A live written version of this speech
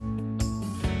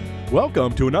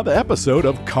Welcome to another episode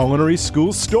of Culinary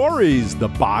School Stories, the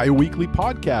bi-weekly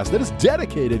podcast that is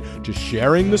dedicated to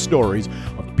sharing the stories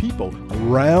of people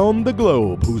around the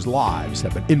globe whose lives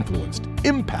have been influenced,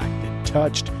 impacted,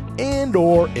 touched, and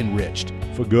or enriched,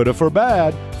 for good or for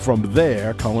bad, from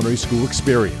their culinary school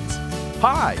experience.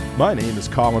 Hi, my name is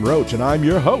Colin Roach, and I'm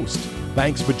your host.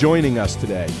 Thanks for joining us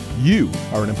today. You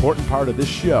are an important part of this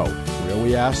show, where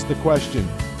we ask the question,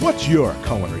 what's your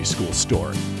culinary school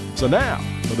story? So now,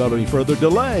 without any further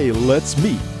delay, let's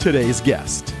meet today's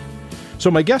guest. So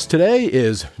my guest today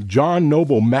is John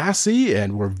Noble Massey,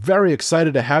 and we're very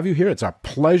excited to have you here. It's our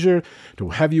pleasure to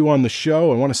have you on the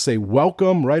show. I want to say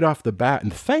welcome right off the bat,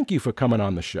 and thank you for coming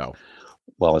on the show.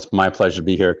 Well, it's my pleasure to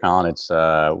be here, Colin.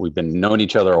 We've been knowing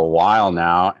each other a while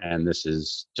now, and this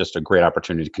is just a great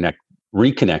opportunity to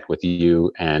reconnect with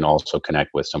you and also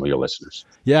connect with some of your listeners.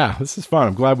 Yeah, this is fun.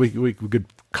 I'm glad we could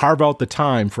carve out the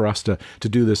time for us to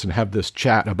do this and have this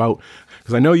chat about,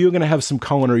 because I know you're going to have some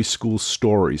culinary school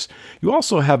stories. You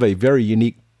also have a very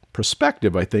unique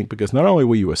perspective, I think, because not only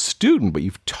were you a student, but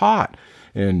you've taught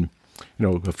in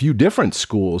a few different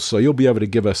schools, so you'll be able to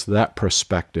give us that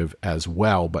perspective as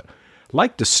well. But I'd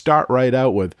like to start right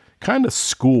out with kind of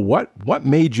school. What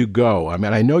made you go? I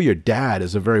mean, I know your dad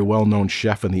is a very well-known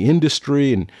chef in the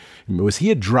industry, and was he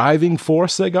a driving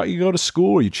force that got you to go to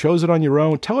school, or you chose it on your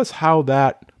own? Tell us how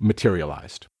that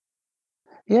materialized.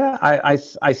 Yeah, I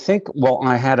think,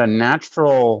 I had a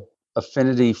natural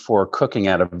affinity for cooking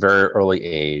at a very early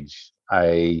age.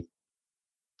 I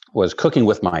was cooking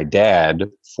with my dad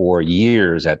for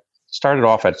years. Started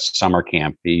off at summer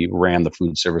camp. He ran the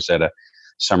food service at a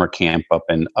summer camp up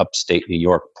in upstate New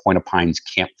York, Point of Pines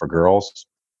Camp for Girls,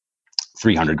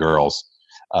 300 girls.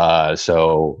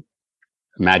 So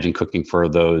imagine cooking for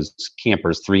those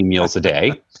campers 3 meals a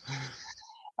day.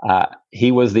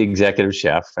 He was the executive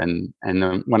chef. And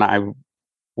when I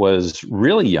was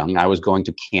really young, I was going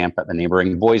to camp at the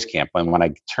neighboring boys' camp. And when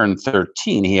I turned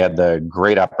 13, he had the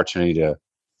great opportunity to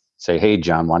say, "Hey,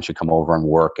 John, why don't you come over and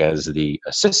work as the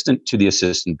assistant to the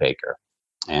assistant baker?"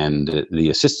 And the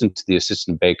assistant to the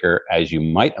assistant baker, as you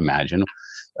might imagine,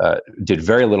 did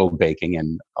very little baking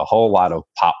and a whole lot of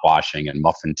pot washing and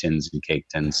muffin tins and cake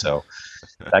tins. So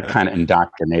that kind of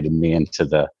indoctrinated me into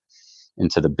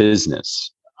the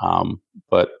business.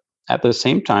 But at the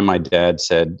same time, my dad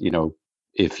said,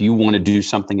 if you want to do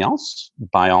something else,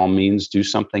 by all means, do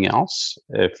something else.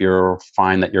 If you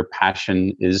find that your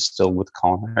passion is still with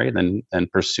culinary, then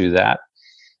pursue that.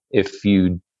 If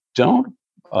you don't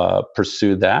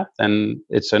pursue that, then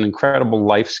it's an incredible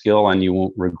life skill and you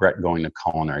won't regret going to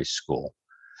culinary school.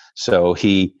 So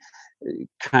he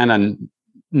kind of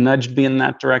nudged me in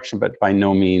that direction, but by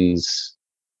no means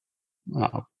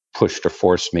pushed or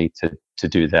forced me to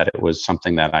do that. It was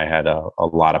something that I had a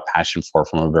lot of passion for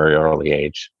from a very early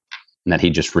age, and that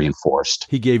he just reinforced.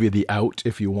 He gave you the out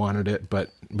if you wanted it, but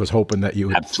was hoping that you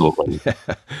would. Absolutely.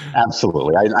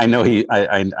 Absolutely. I know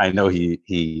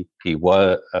he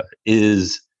was,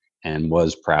 is, and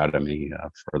was proud of me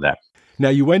for that. Now,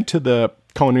 you went to the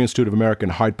Culinary Institute of America in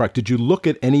Hyde Park. Did you look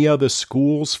at any other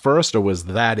schools first, or was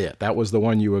that it? That was the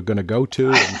one you were going to go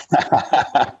to?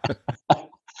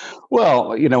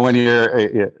 Well, when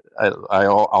I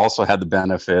also had the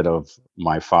benefit of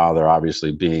my father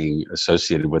obviously being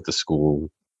associated with the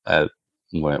school.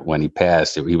 When he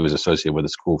passed, he was associated with the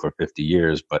school for 50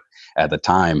 years, but at the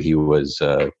time he was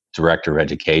director of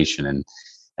education,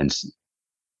 and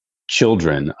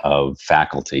children of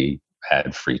faculty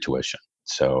had free tuition.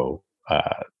 So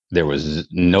there was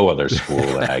no other school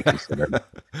that I considered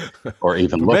or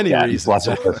even looked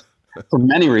at. For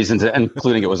many reasons,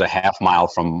 including it was a half mile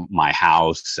from my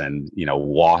house, and you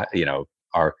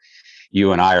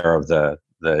and I are of the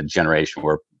generation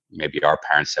where maybe our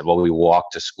parents said, "Well, we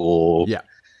walked to school,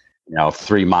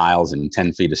 3 miles and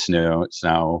 10 feet of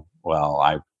snow."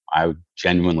 Well, I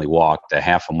genuinely walked a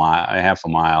half a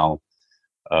mile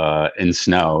in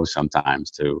snow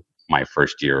sometimes to my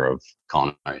first year of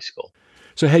culinary school.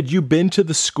 So, had you been to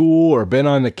the school or been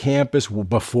on the campus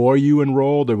before you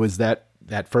enrolled, or was that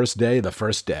first day the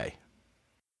first day?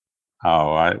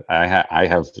 Oh, I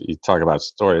have, you talk about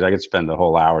stories. I could spend the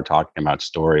whole hour talking about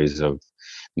stories of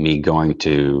me going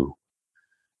to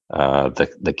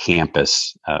the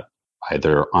campus,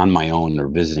 either on my own or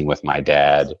visiting with my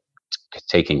dad,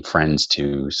 taking friends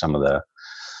to some of the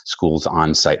school's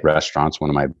on-site restaurants. One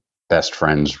of my best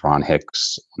friends, Ron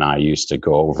Hicks, and I used to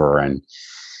go over, and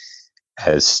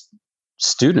as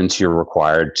students, you're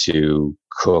required to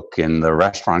cook in the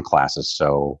restaurant classes.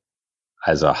 So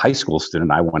as a high school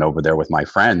student, I went over there with my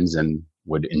friends and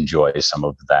would enjoy some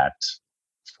of that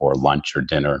for lunch or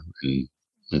dinner.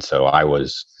 And so I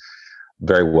was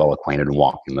very well acquainted and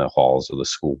walking the halls of the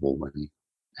school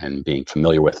and being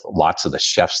familiar with lots of the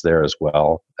chefs there as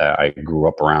well. I grew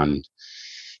up around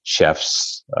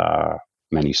chefs,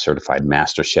 many certified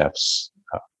master chefs.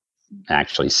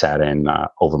 Actually sat in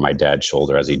over my dad's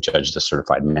shoulder as he judged the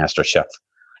certified master chef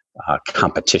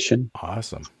competition.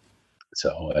 Awesome.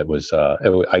 So it was,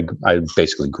 I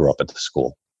basically grew up at the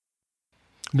school.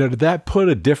 Now, did that put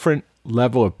a different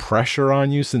level of pressure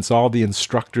on you since all the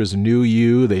instructors knew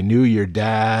you, they knew your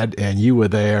dad, and you were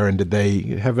there? And did they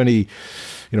have any,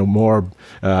 more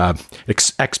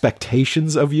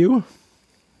expectations of you?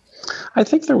 I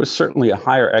think there was certainly a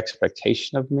higher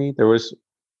expectation of me.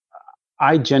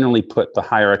 I generally put the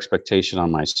higher expectation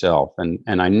on myself, and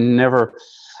I never,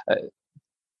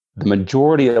 the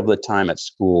majority of the time at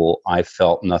school, I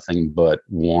felt nothing but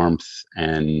warmth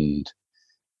and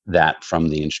that from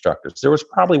the instructors. There was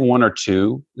probably one or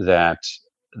two that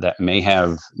may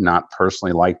have not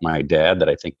personally liked my dad, that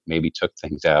I think maybe took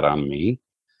things out on me.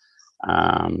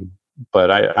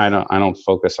 But I don't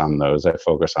focus on those. I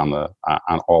focus on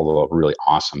all the really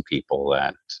awesome people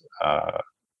that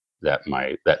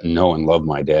know and love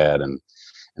my dad, and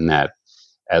that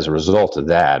as a result of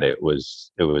that, it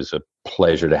was a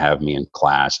pleasure to have me in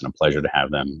class and a pleasure to have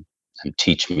them and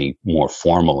teach me more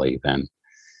formally than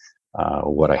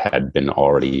what I had been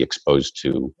already exposed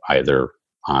to, either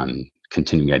on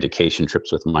continuing education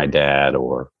trips with my dad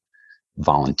or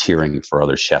volunteering for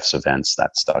other chefs' events,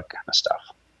 that kind of stuff.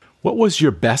 What was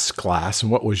your best class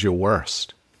and what was your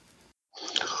worst?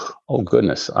 Oh,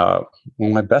 goodness. Well,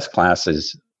 my best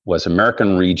classes was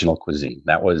American Regional Cuisine.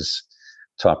 That was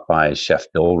taught by Chef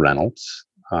Bill Reynolds.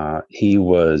 He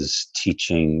was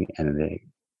teaching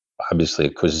obviously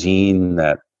a cuisine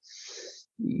that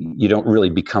you don't really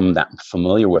become that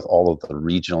familiar with all of the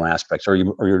regional aspects, or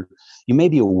you may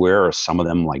be aware of some of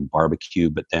them, like barbecue,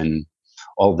 but then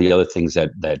all the other things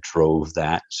that drove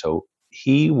that. So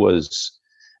he was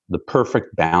the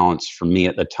perfect balance for me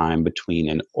at the time between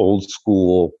an old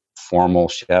school formal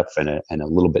chef and a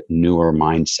little bit newer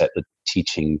mindset of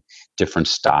teaching different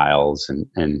styles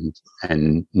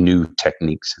and new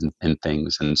techniques and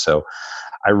things. And so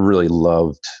I really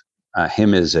loved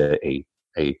him as a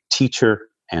teacher,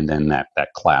 and then that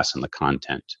class and the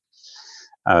content.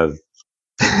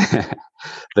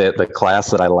 The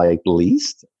class that I liked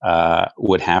least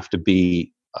would have to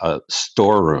be a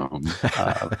storeroom.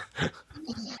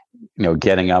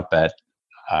 Getting up at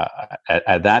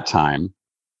that time,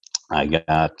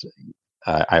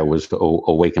 I was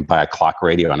awakened by a clock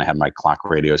radio, and I had my clock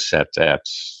radio set at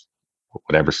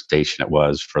whatever station it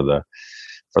was for the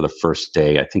first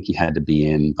day. I think he had to be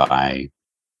in by,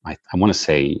 I want to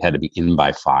say he had to be in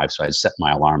by 5. So I set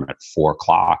my alarm at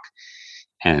 4:00,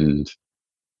 and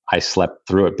I slept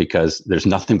through it because there's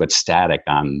nothing but static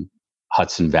on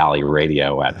Hudson Valley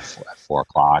radio at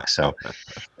 4:00. So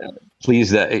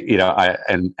please,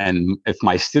 and if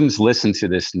my students listen to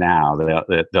this now,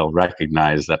 they'll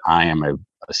recognize that I am a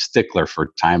stickler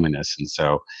for timeliness. And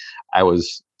so I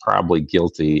was probably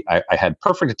guilty. I had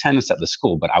perfect attendance at the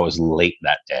school, but I was late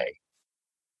that day.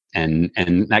 And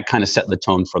that kind of set the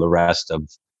tone for the rest of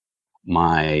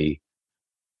my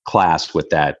class with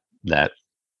that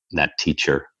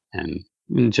teacher. And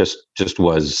just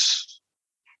was,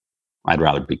 I'd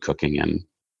rather be cooking and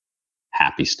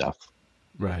happy stuff.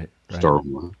 Right.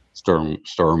 Storeroom,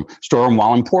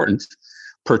 while important,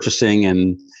 purchasing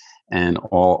and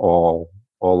all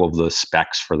of the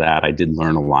specs for that. I did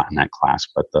learn a lot in that class,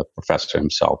 but the professor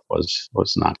himself was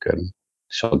not good.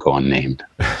 Shall go unnamed.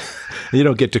 You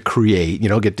don't get to create, you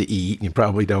don't get to eat, you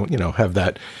probably don't, have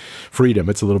that freedom.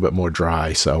 It's a little bit more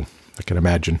dry, so I can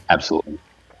imagine. Absolutely.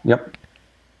 Yep.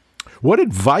 What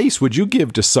advice would you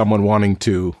give to someone wanting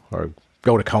to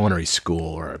go to culinary school,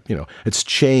 or, it's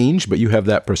changed, but you have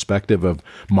that perspective of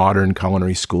modern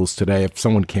culinary schools today. If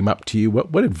someone came up to you,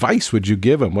 what advice would you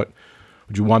give them? What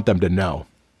would you want them to know?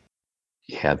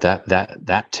 Yeah,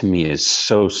 that to me is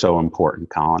so important,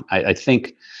 Colin. I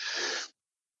think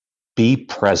be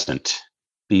present.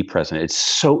 Be present. It's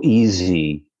so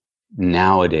easy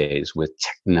nowadays with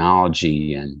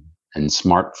technology and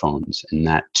smartphones and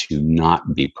that to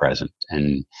not be present.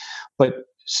 But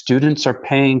students are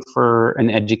paying for an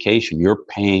education. You're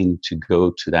paying to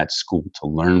go to that school to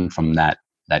learn from that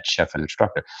chef and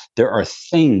instructor. There are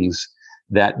things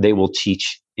that they will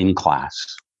teach in class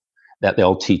that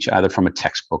they'll teach either from a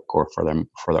textbook or for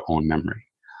their own memory.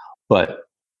 But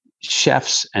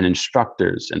chefs and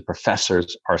instructors and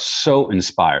professors are so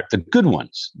inspired. The good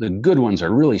ones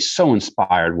are really so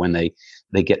inspired when they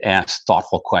get asked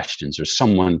thoughtful questions, or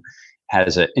someone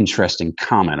has an interesting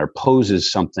comment or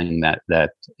poses something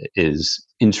that is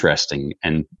interesting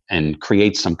and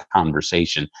create some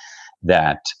conversation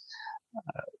that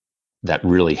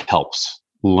really helps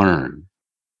learn.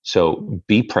 So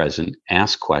be present,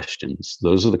 ask questions.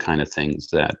 Those are the kind of things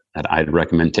that I'd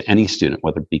recommend to any student,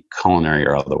 whether it be culinary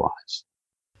or otherwise.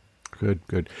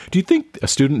 Good. Do you think a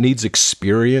student needs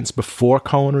experience before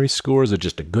culinary school? Or is it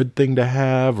just a good thing to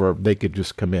have, or they could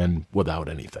just come in without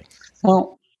anything?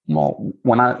 Well,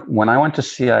 when I went to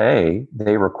CIA,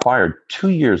 they required 2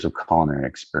 years of culinary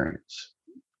experience.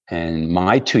 And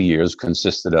my 2 years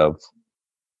consisted of,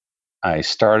 I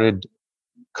started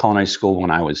culinary school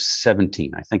when I was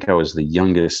 17. I think I was the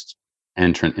youngest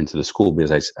entrant into the school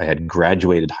because I had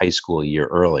graduated high school a year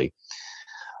early.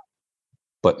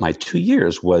 But my 2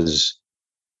 years was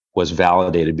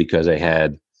validated because I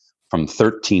had, from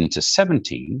 13 to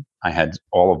 17, I had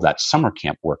all of that summer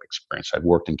camp work experience. I'd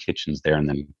worked in kitchens there and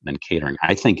then catering.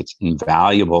 I think it's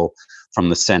invaluable from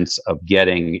the sense of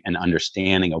getting an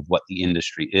understanding of what the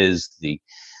industry is,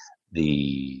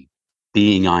 the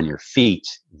being on your feet,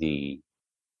 the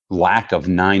lack of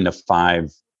 9 to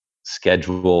 5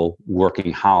 schedule,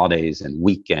 working holidays and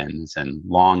weekends and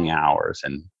long hours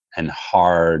and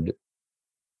hard,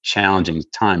 challenging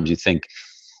times. You think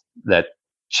that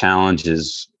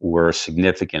challenges were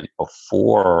significant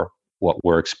before what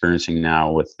we're experiencing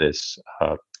now with this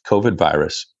COVID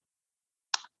virus.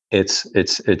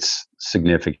 It's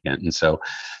significant, and so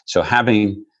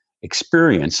having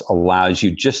experience allows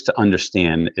you just to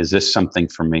understand: is this something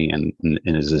for me, and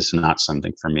is this not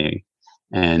something for me?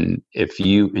 And if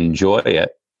you enjoy it,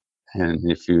 and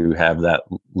if you have that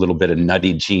little bit of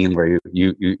nutty gene where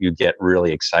you get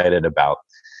really excited about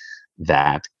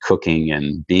that cooking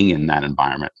and being in that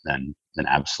environment, then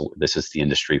absolutely this is the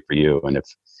industry for you. And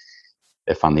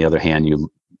if on the other hand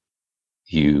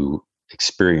you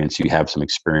have some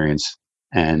experience,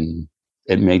 and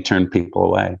it may turn people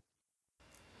away.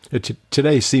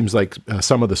 Today seems like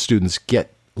some of the students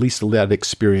get at least a lot of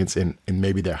experience in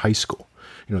maybe their high school,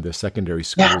 their secondary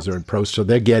schools are in pro, so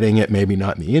they're getting it, maybe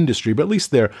not in the industry, but at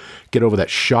least they get over that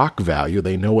shock value.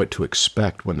 They know what to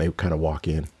expect when they kind of walk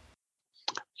in.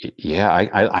 Yeah,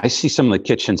 I see some of the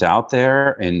kitchens out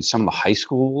there in some of the high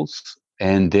schools,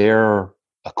 and they're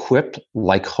equipped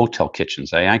like hotel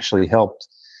kitchens. I actually helped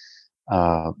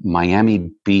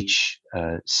Miami Beach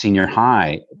Senior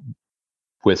High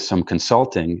with some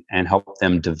consulting and helped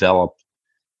them develop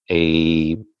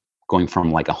going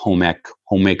from like a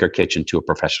homemaker kitchen to a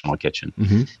professional kitchen.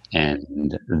 Mm-hmm.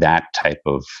 And that type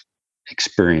of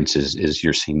experience is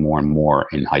you're seeing more and more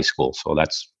in high school. So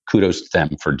that's kudos to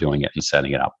them for doing it and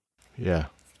setting it up. Yeah.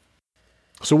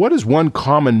 So what is one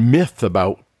common myth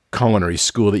about culinary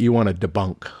school that you want to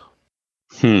debunk?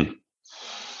 I'm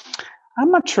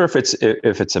not sure if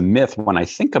it's a myth. When I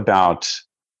think about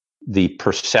the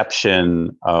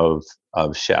perception of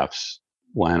chefs,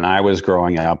 when I was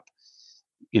growing up,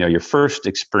 your first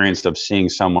experience of seeing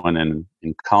someone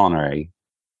in culinary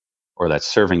or that's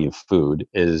serving you food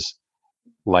is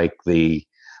like the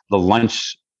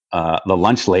lunch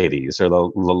ladies or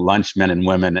the lunch men and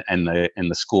women in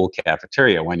the school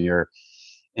cafeteria when you're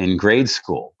in grade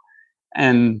school.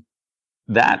 And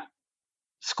that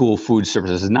school food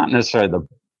service is not necessarily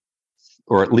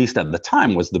or at least at the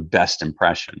time was the best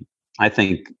impression. I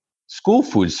think school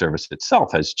food service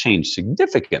itself has changed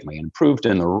significantly, improved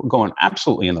going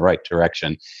absolutely in the right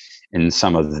direction in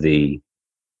some of the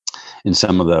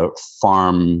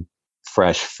farm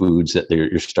fresh foods that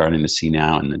you're starting to see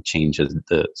now, and the changes,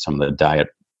 some of the diet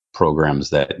programs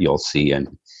that you'll see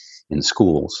in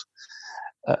schools.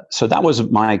 So that was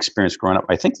my experience growing up.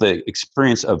 I think the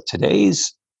experience of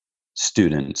today's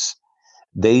students,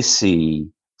 they see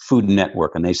Food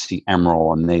Network and they see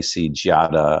Emeril and they see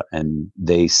Giada and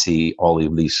they see all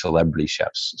of these celebrity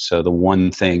chefs. So the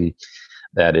one thing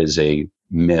that is a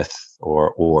myth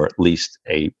or at least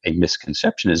a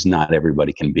misconception is not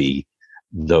everybody can be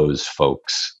those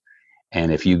folks.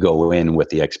 And if you go in with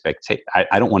the expectation,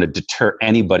 I don't want to deter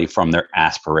anybody from their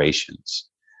aspirations,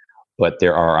 but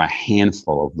there are a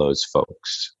handful of those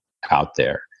folks out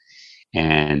there.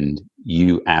 And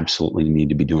you absolutely need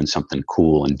to be doing something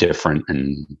cool and different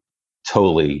and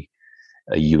totally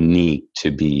unique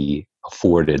to be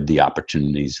afforded the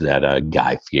opportunities that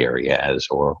Guy Fieri has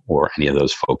or any of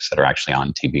those folks that are actually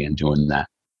on TV and doing that.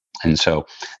 And so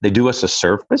they do us a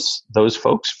service, those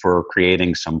folks, for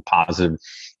creating some positive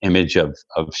image of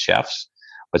chefs,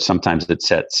 but sometimes it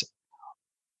sets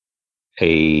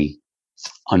a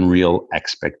unreal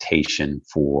expectation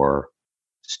for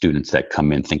students that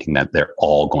come in thinking that they're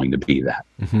all going to be that.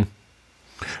 Mm-hmm.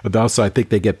 But also, I think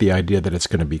they get the idea that it's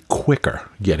going to be quicker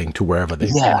getting to wherever they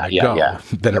want to go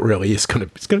than it really is going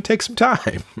to. It's going to take some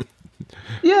time.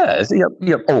 Yeah.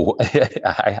 Oh,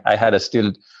 I had a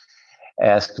student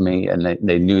ask me, and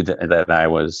they knew that I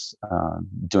was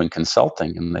doing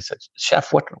consulting, and they said,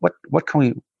 "Chef, what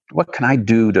can I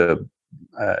do to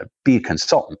be a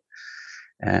consultant?"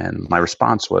 And my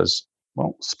response was,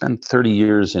 "Well, spend 30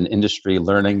 years in industry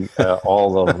learning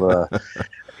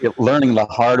learning the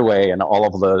hard way and all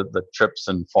of the trips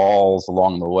and falls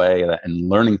along the way, and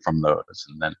learning from those,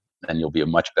 and then you'll be a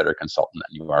much better consultant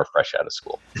than you are fresh out of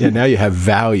school." Yeah, now you have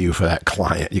value for that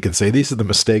client. You can say, these are the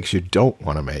mistakes you don't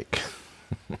want to make.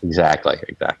 Exactly.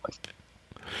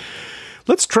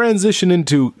 Let's transition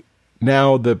into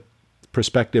now the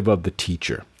perspective of the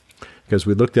teacher, because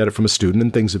we looked at it from a student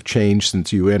and things have changed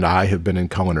since you and I have been in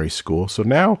culinary school. So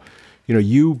now,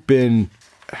 you've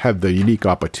have the unique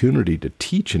opportunity to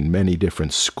teach in many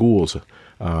different schools.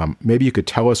 Maybe you could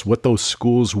tell us what those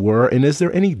schools were, and is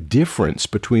there any difference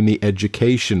between the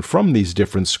education from these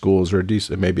different schools, or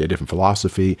maybe a different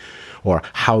philosophy, or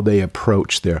how they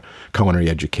approach their culinary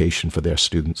education for their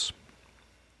students?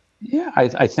 Yeah,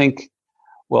 I think,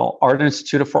 Art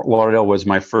Institute of Fort Lauderdale was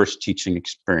my first teaching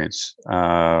experience.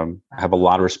 I have a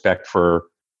lot of respect for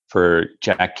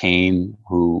Jack Kane,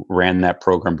 who ran that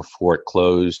program before it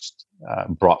closed,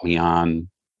 brought me on,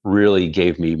 really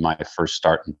gave me my first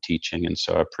start in teaching. And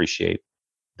so I appreciate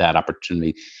that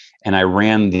opportunity. And I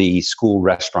ran the school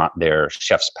restaurant there,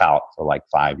 Chef's Palate, for like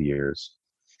 5 years.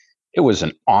 It was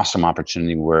an awesome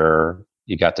opportunity where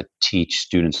you got to teach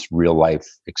students real life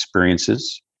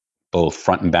experiences, both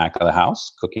front and back of the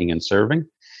house, cooking and serving.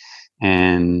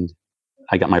 And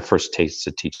I got my first taste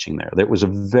of teaching there. It was a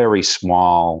very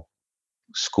small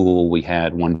school. We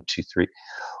had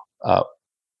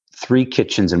 3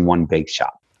 kitchens and 1 bake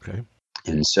shop. Okay.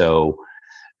 And so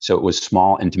it was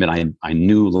small, intimate. I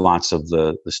knew lots of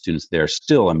the students there.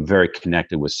 Still, I'm very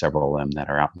connected with several of them that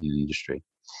are out in the industry.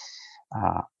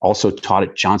 Also taught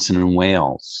at Johnson &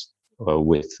 Wales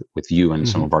with you and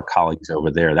some of our colleagues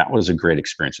over there. That was a great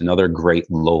experience. Another great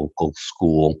local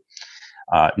school,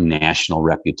 national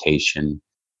reputation.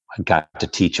 I got to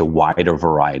teach a wider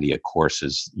variety of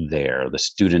courses there. The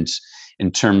students, in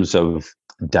terms of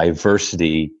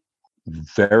diversity,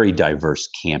 very diverse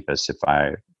campus, if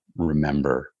I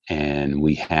remember. And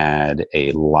we had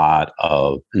a lot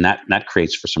of, and that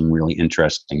creates for some really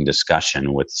interesting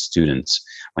discussion with students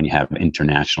when you have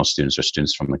international students or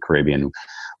students from the Caribbean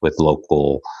with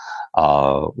local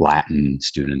Latin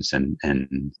students, and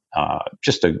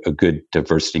just a good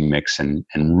diversity mix. And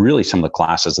really some of the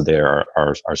classes there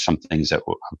are some things that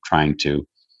I'm trying to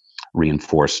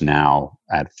reinforce now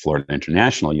at Florida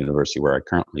International University, where I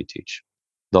currently teach.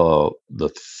 The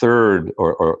third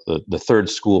the third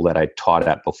school that I taught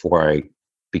at before I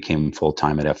became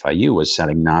full-time at FIU was San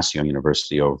Ignacio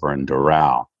University over in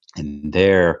Doral. And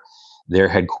their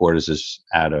headquarters is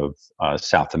out of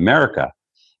South America,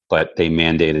 but they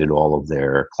mandated all of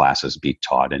their classes be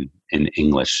taught in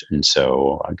English. And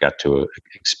so I got to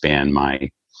expand my,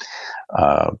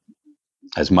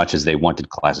 as much as they wanted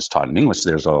classes taught in English,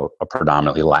 there's a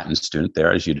predominantly Latin student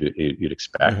there, as you'd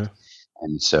expect. Mm-hmm.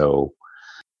 And so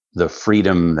the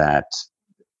freedom that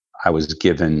I was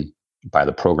given by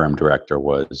the program director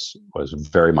was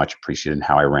very much appreciated in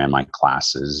how I ran my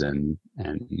classes. And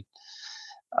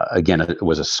again, it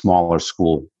was a smaller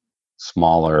school,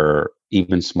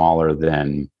 even smaller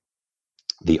than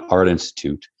the Art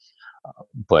Institute,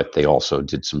 but they also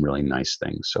did some really nice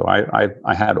things. So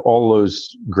I had all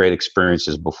those great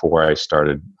experiences before I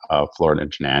started Florida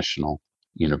International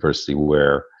University,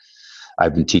 where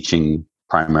I've been teaching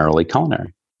primarily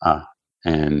culinary.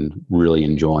 And really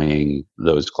enjoying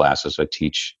those classes. I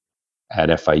teach at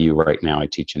FIU right now. I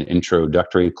teach an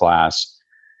introductory class.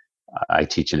 I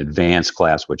teach an advanced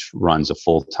class, which runs a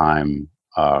full-time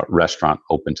restaurant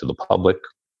open to the public,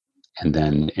 and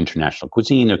then international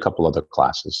cuisine, a couple other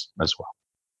classes as well.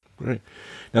 Right.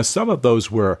 Now, some of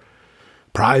those were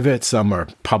private, some are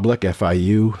public,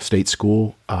 FIU, state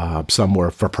school, some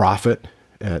were for profit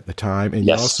at the time. And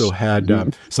yes. You also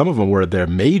had, some of them were their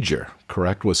major,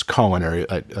 correct, was culinary,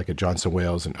 like at Johnson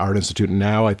Wales and Art Institute. And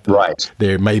now I thought right.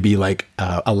 There may be like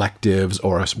electives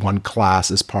or one class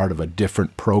as part of a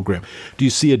different program. Do you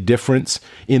see a difference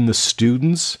in the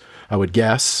students, I would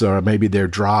guess, or maybe their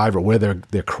drive or where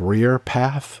their career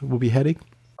path will be heading?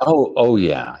 Oh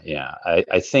yeah.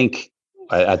 I think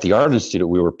at the Art Institute,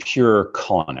 we were pure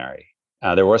culinary.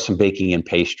 There was some baking and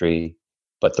pastry,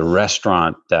 but the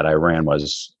restaurant that I ran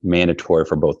was mandatory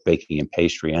for both baking and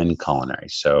pastry and culinary.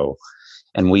 So,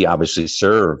 and we obviously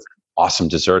served awesome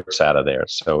desserts out of there.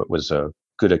 So it was a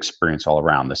good experience all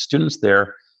around. The students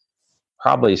there,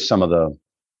 probably some of the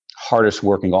hardest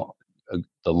working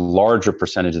the larger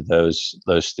percentage of those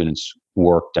students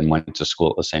worked and went to school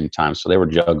at the same time. So they were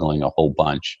juggling a whole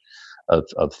bunch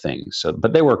of things. So,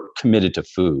 but they were committed to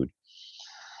food.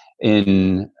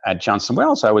 At Johnson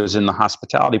Wales, I was in the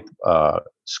hospitality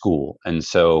school. And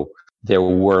so there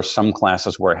were some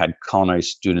classes where I had culinary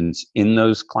students in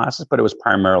those classes, but it was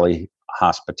primarily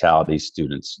hospitality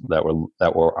students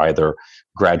that were either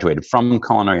graduated from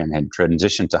culinary and had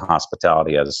transitioned to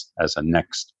hospitality as a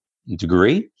next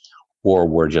degree, or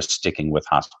were just sticking with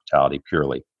hospitality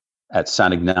purely. At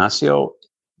San Ignacio,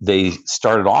 they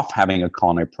started off having a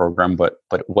culinary program, but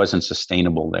it wasn't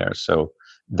sustainable there. So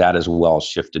that as well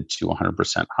shifted to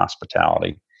 100%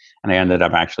 hospitality. And I ended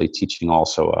up actually teaching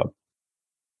also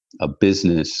a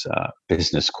business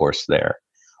course there,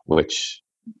 which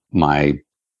my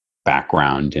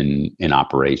background in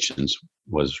operations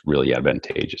was really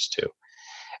advantageous to.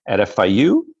 At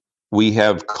FIU, we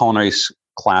have culinary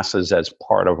classes as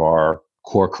part of our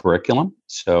core curriculum.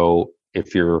 So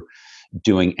if you're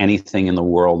doing anything in the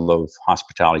world of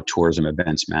hospitality, tourism,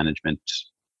 events management,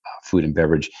 food and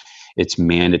beverage, it's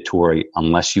mandatory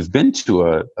unless you've been to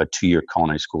a 2-year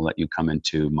culinary school that you come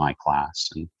into my class.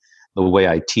 And the way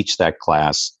I teach that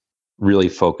class really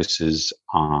focuses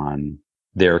on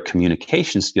their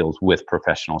communication skills with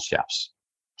professional chefs.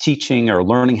 Teaching or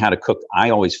learning how to cook, I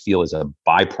always feel, is a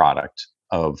byproduct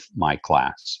of my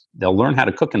class. They'll learn how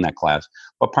to cook in that class,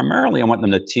 but primarily I want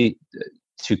them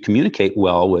to communicate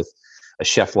well with a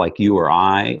chef like you or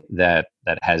I that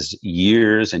has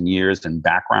years and years and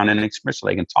background and experience, so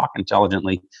they can talk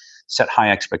intelligently, set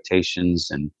high expectations,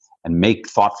 and make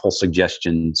thoughtful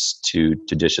suggestions to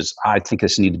dishes. I think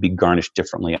this needs to be garnished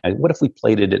differently. What if we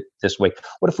plated it this way?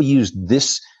 What if we used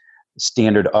this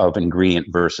standard of ingredient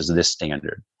versus this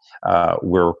standard?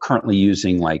 We're currently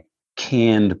using like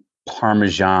canned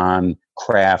Parmesan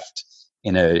Kraft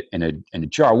in a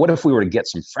jar. What if we were to get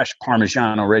some fresh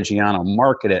Parmigiano Reggiano,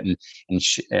 market it,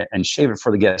 and shave it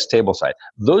for the guest table side?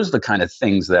 Those are the kind of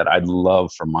things that I'd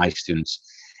love for my students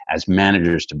as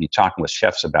managers to be talking with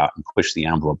chefs about and push the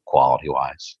envelope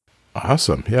quality-wise.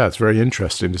 Awesome. Yeah, it's very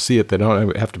interesting to see it. They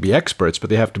don't have to be experts, but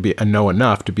they have to know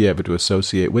enough to be able to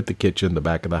associate with the kitchen, the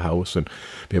back of the house, and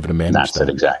be able to manage that. That's it,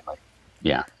 exactly.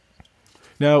 Yeah.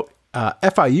 Now,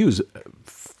 FIU's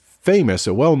famous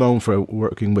or well-known for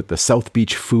working with the South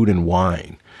Beach Food and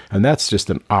Wine. And that's just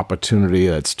an opportunity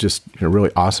that's just really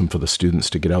awesome for the students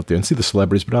to get out there and see the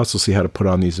celebrities, but also see how to put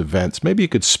on these events. Maybe you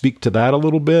could speak to that a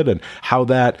little bit and how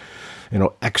that,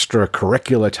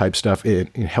 extracurricular type stuff,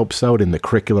 it helps out in the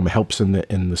curriculum, helps in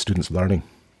the students' learning.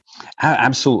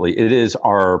 Absolutely. It is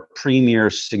our premier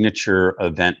signature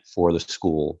event for the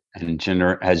school and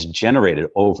has generated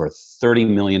over $30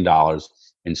 million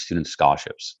in student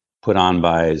scholarships, put on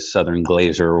by Southern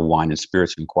Glazer Wine and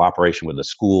Spirits in cooperation with the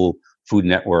school food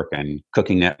network and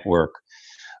cooking network.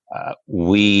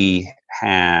 We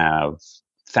have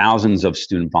thousands of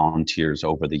student volunteers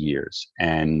over the years,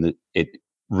 and it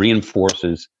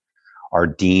reinforces our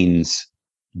dean's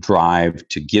drive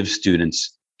to give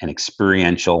students an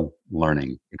experiential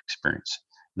learning experience.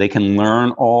 They can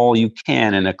learn all you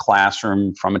can in a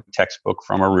classroom from a textbook,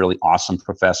 from a really awesome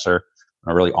professor,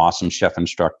 a really awesome chef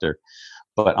instructor.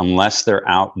 But unless they're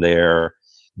out there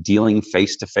dealing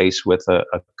face-to-face with a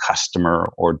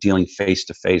customer, or dealing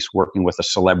face-to-face working with a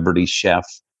celebrity chef,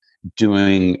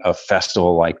 doing a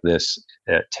festival like this,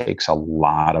 it takes a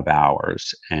lot of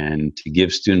hours. And to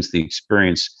give students the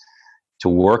experience to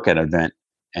work at an event,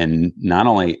 and not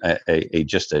only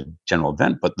just a general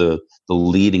event, but the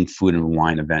leading food and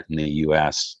wine event in the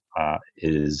U.S.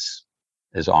 is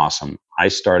awesome. I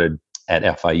started at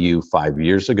FIU 5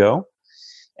 years ago,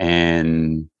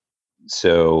 and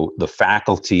so the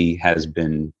faculty has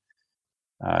been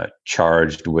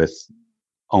charged with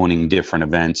owning different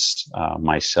events.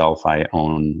 Myself, I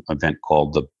own an event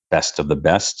called the Best of the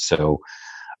Best. So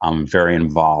I'm very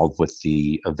involved with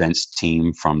the events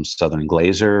team from Southern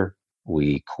Glazer.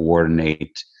 We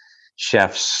coordinate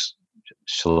chefs,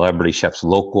 celebrity chefs,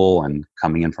 local and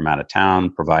coming in from out of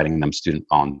town, providing them student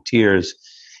volunteers,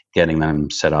 getting them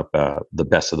set up. The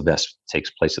Best of the Best takes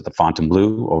place at the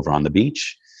Fontainebleau over on the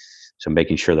beach. So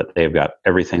making sure that they've got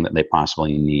everything that they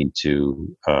possibly need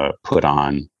to put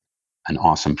on an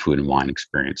awesome food and wine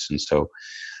experience. And so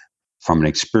from an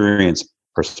experience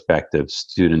perspective,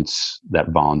 students that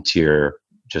volunteer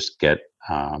just get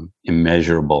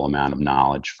immeasurable amount of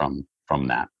knowledge from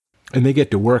that. And they get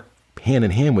to work hand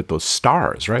in hand with those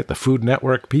stars, right? The Food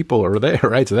Network people are there,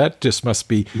 right? So that just must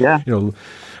be,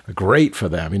 great for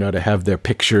them, to have their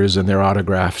pictures and their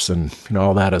autographs and,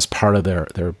 all that as part of their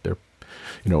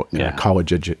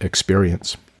college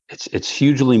experience. it's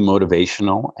hugely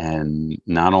motivational, and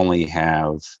not only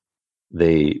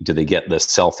do they get the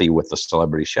selfie with the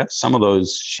celebrity chefs. Some of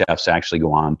those chefs actually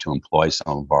go on to employ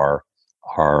some of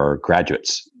our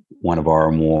graduates. One of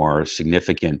our more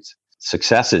significant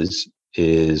successes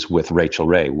is with Rachel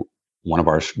Ray. One of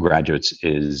our graduates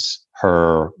is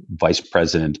her vice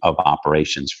president of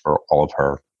operations for all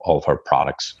of her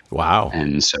products. Wow.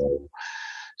 And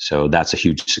so that's a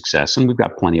huge success. And we've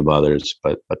got plenty of others,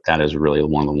 but that is really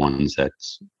one of the ones that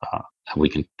we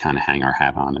can kind of hang our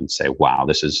hat on and say, wow,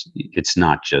 it's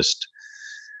not just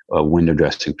window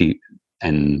dressing people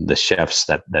and the chefs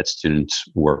that students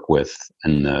work with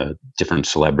and the different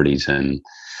celebrities and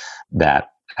that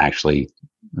actually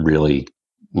really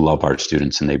love our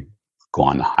students and they go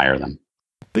on to hire them.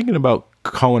 Thinking about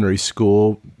culinary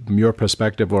school, from your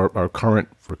perspective or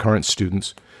current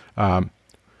students,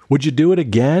 would you do it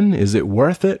again? Is it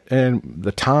worth it? And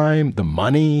the time, the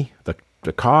money, the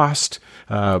cost,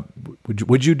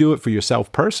 would you do it for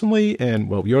yourself personally? And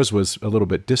well, yours was a little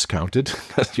bit discounted,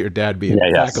 your dad being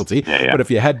faculty. But if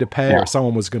you had to pay or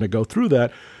someone was going to go through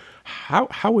that,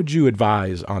 how would you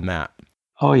advise on that?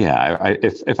 Oh yeah,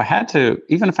 if I had to,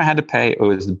 even if I had to pay, it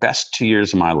was the best 2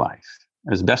 years of my life. It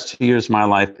was the best 2 years of my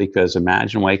life because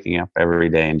imagine waking up every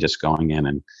day and just going in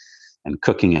and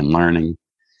cooking and learning,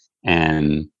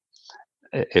 and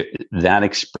that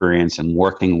experience and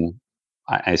working.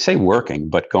 I say working,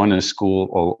 but going to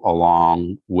school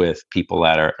along with people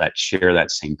that share that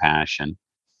same passion.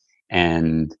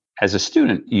 And as a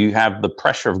student, you have the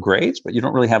pressure of grades, but you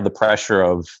don't really have the pressure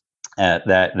of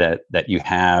that you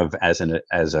have as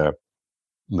a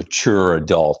mature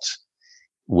adult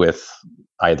with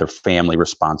either family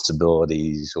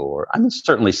responsibilities or, I mean,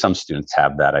 certainly some students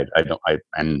have that.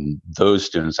 And those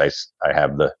students I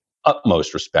have the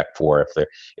utmost respect for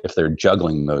if they're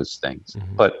juggling those things.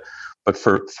 Mm-hmm. But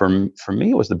for me,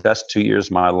 it was the best 2 years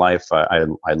of my life. I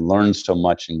learned so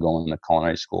much in going to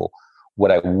culinary school.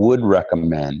 What I would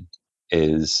recommend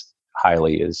is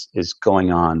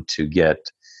going on to get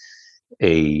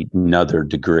another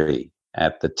degree.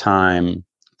 At the time,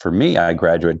 for me, I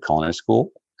graduated culinary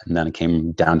school, and then I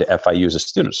came down to FIU as a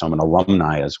student. So I'm an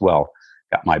alumni as well.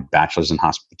 Got my bachelor's in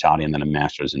hospitality and then a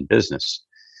master's in business.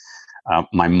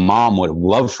 My mom would have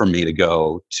loved for me to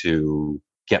go to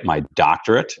get my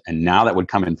doctorate, and now that would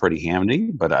come in pretty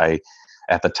handy. But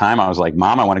at the time, I was like,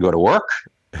 "Mom, I want to go to work,"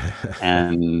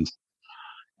 and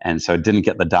so I didn't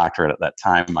get the doctorate at that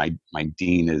time. My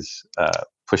dean is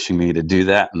pushing me to do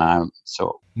that, and I'm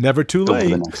so never too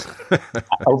late.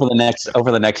 Over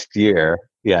the next year,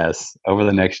 yes, over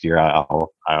the next year,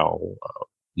 I'll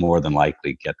more than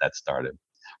likely get that started.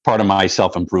 Part of my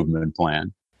self-improvement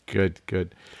plan.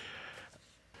 Good.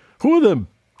 Who are the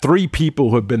 3 people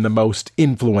who have been the most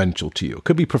influential to you?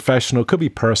 Could be professional, could be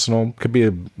personal, could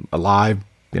be alive,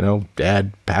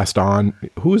 dad passed on.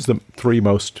 Who is the 3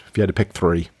 most, if you had to pick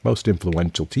 3, most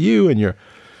influential to you in your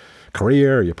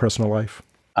career or your personal life?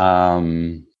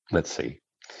 Let's see.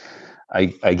 I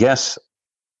guess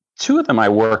 2 of them I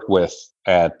worked with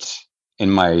where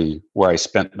I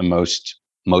spent the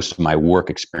most of my work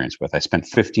experience with. I spent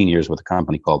 15 years with a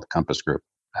company called the Compass Group.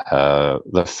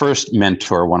 The first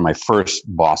mentor, one of my first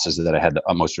bosses that I had the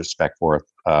utmost respect for,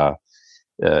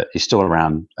 he's still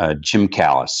around, Jim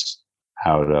Callis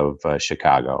out of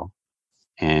Chicago.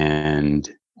 And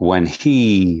when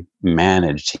he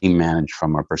managed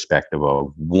from a perspective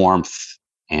of warmth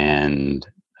and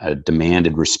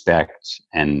demanded respect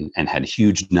and had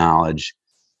huge knowledge.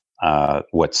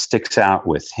 What sticks out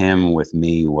with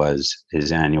me, was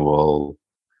his annual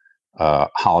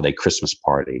holiday Christmas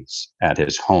parties at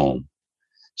his home.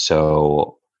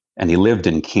 So, and he lived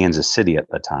in Kansas City at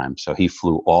the time. So he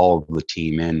flew all of the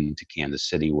team into Kansas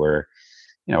City where,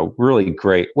 really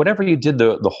great. Whatever you did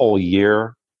the whole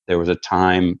year, there was a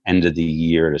time, end of the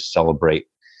year, to celebrate,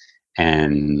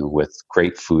 and with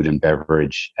great food and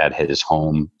beverage at his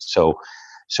home. So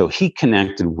he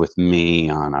connected with me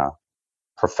on a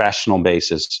professional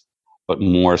basis, but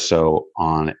more so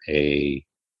on a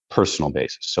personal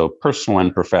basis. So personal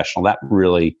and professional, that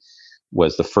really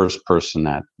was the first person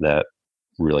that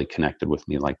really connected with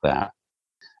me like that.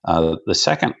 The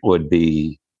second would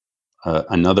be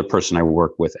another person I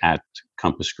worked with at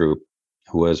Compass Group,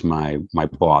 who was my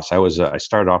boss. I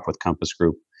started off with Compass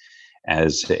Group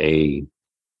as a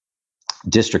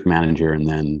district manager, and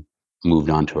then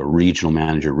moved on to a regional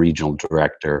manager, regional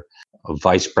director, a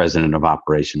vice president of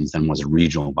operations, then was a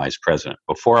regional vice president.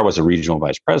 Before I was a regional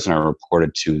vice president, I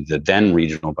reported to the then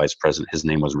regional vice president. His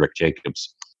name was Rick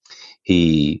Jacobs.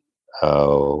 He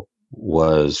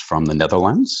was from the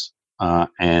Netherlands,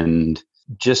 and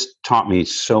just taught me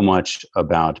so much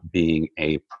about being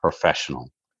a professional.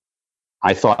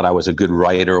 I thought I was a good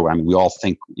writer. I mean, we all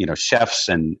think, chefs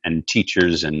and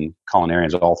teachers and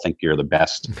culinarians all think you're the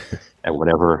best at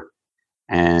whatever.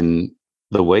 And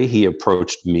the way he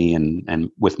approached me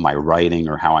and with my writing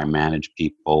or how I manage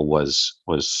people was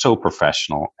so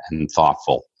professional and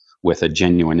thoughtful, with a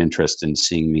genuine interest in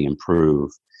seeing me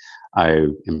improve. I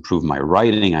improved my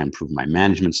writing. I improved my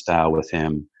management style with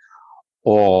him,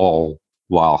 all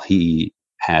while he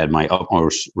had my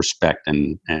utmost respect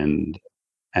and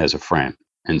as a friend.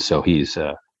 And so he's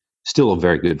still a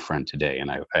very good friend today. And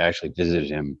I actually visited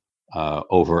him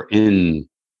over in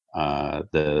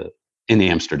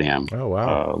Amsterdam. Oh,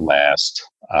 wow.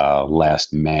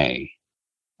 Last May.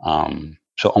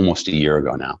 So almost a year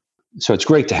ago now. So it's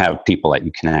great to have people that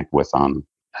you connect with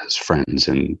as friends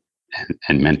and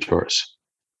mentors.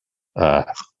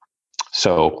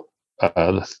 So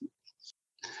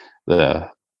the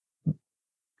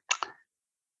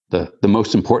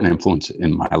most important influence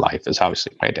in my life is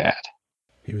obviously my dad.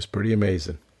 He was pretty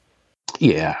amazing.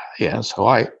 Yeah. So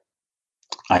I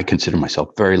consider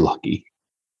myself very lucky.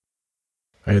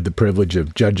 I had the privilege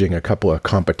of judging a couple of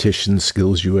competitions,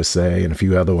 Skills USA and a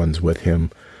few other ones with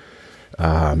him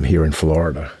here in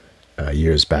Florida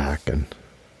years back, and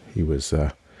he was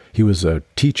a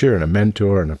teacher and a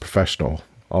mentor and a professional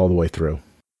all the way through.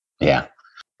 Yeah,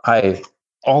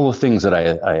 all the things that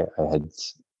I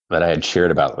had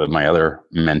shared about with my other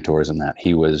mentors, and that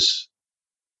he was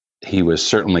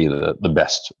certainly the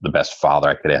best father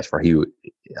I could ask for.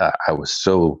 I was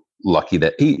so lucky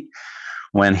that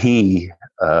when he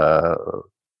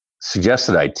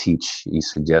suggested I teach,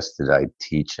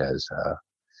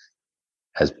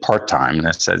 as part-time, and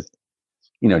I said,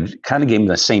 kind of gave me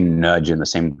the same nudge in the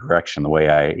same direction, the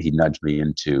way he nudged me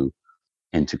into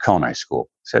culinary school.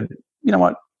 Said, you know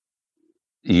what?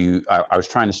 I was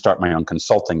trying to start my own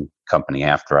consulting company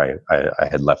after I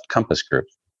had left Compass Group.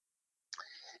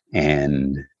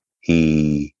 And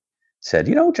he said,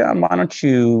 John, why don't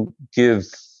you give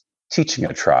teaching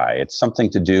a try? It's something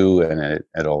to do, and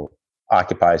it'll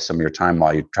occupy some of your time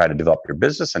while you try to develop your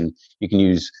business. And you can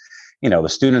use, the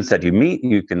students that you meet,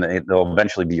 they'll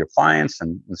eventually be your clients.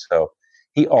 And so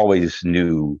he always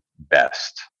knew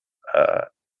best.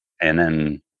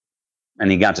 And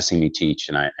he got to see me teach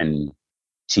and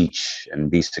teach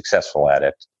and be successful at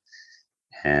it.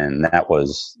 And that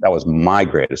was my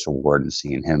greatest reward, in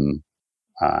seeing him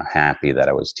happy that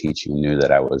I was teaching, knew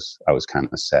that I was kind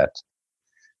of set.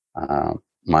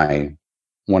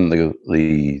 One of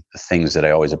the things that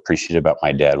I always appreciated about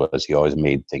my dad was he always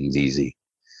made things easy.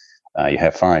 You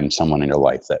have to find someone in your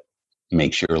life that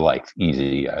makes your life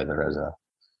easy, either as a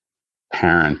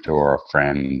parent or a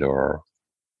friend or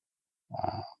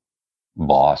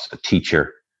boss, a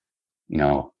teacher.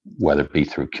 Whether it be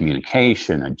through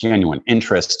communication, a genuine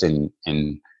interest in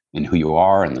who you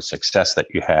are and the success that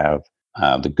you have.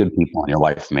 The good people in your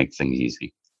life make things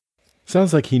easy.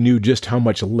 Sounds like he knew just how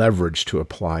much leverage to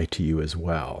apply to you as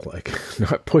well. Like,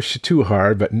 not push you too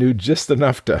hard, but knew just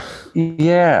enough to.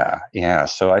 Yeah.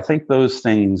 So I think those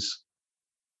things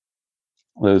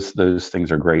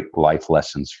are great life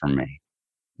lessons for me.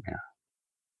 Yeah.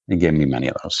 He gave me many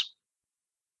of those.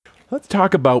 Let's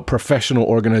talk about professional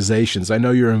organizations. I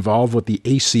know you're involved with the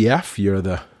ACF. You're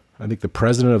the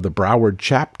president of the Broward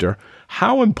chapter.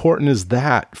 How important is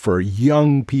that for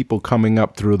young people coming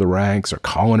up through the ranks or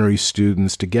culinary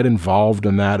students to get involved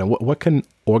in that? And what can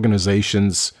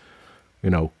organizations,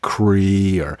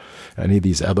 CREE or any of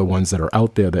these other ones that are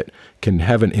out there that can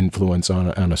have an influence on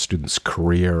a student's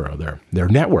career or their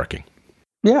networking?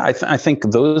 Yeah, I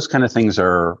think those kind of things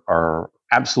are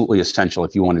absolutely essential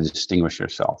if you want to distinguish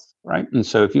yourself, right? And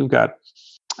so if you've got,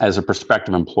 as a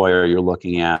prospective employer, you're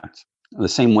looking at the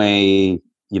same way,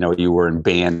 you were in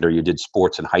band or you did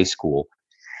sports in high school.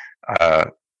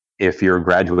 If you're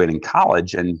graduating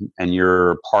college and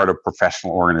you're part of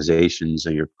professional organizations,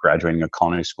 or you're graduating a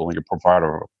culinary school and you're part of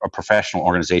a professional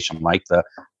organization like the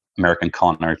American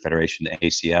Culinary Federation, the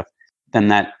ACF, then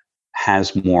that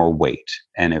has more weight.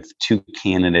 And if two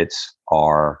candidates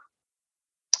are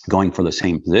going for the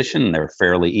same position, they're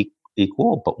fairly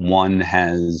equal, but one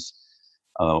is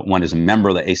a member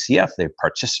of the ACF. They've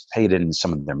participated in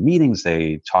some of their meetings.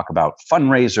 They talk about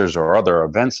fundraisers or other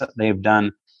events that they've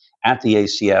done at the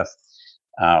ACF,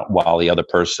 while the other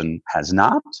person has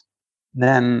not.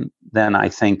 Then I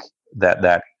think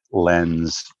that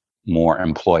lends more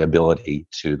employability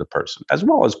to the person, as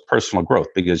well as personal growth,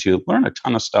 because you learn a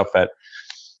ton of stuff at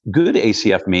good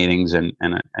ACF meetings, and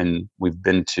we've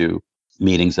been to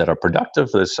meetings that are productive.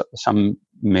 Some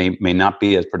may not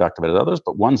be as productive as others,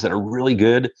 but ones that are really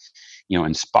good,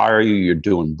 inspire you. You're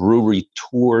doing brewery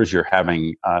tours. You're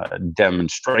having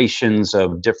demonstrations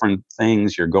of different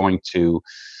things. You're going to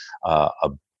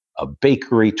a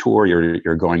bakery tour.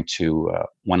 You're going to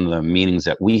one of the meetings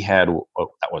that we had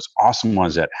that was awesome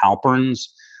was at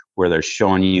Halpern's, where they're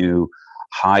showing you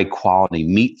high quality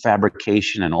meat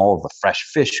fabrication and all of the fresh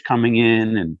fish coming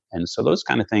in. And so those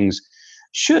kind of things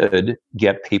should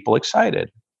get people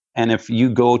excited. And if you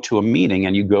go to a meeting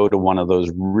and you go to one of those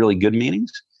really good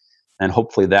meetings, then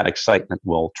hopefully that excitement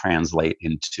will translate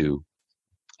into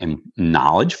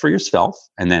knowledge for yourself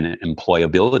and then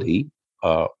employability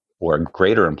or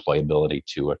greater employability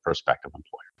to a prospective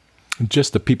employer.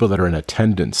 Just the people that are in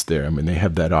attendance there, I mean, they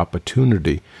have that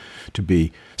opportunity to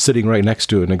be sitting right next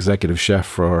to an executive chef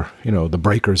for, the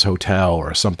Breakers Hotel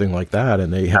or something like that,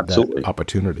 and they have that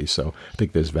opportunity. So I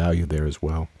think there's value there as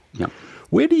well. Yeah.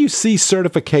 Where do you see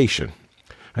certification?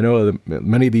 I know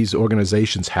many of these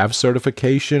organizations have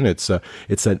certification. It's a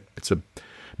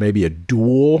maybe a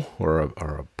dual or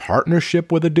a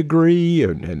partnership with a degree,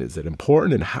 and is it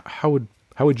important? And how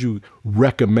would you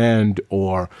recommend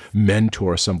or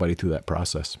mentor somebody through that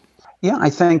process? Yeah, I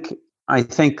think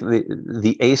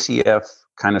the ACF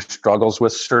kind of struggles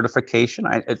with certification.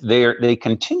 They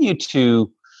continue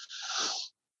to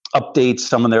update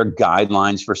some of their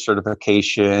guidelines for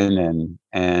certification,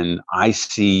 and I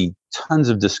see tons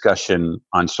of discussion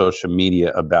on social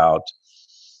media about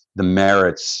the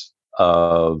merits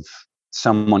of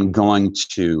someone going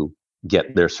to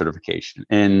get their certification.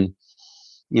 And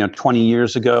 20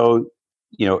 years ago,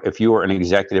 if you were an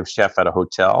executive chef at a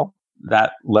hotel,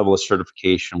 that level of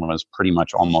certification was pretty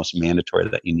much almost mandatory,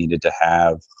 that you needed to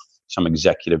have some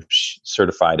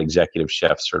certified executive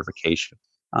chef certification.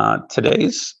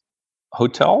 Today's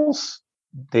hotels,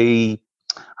 I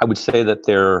would say that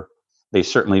they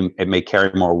certainly, it may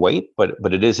carry more weight, but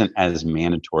it isn't as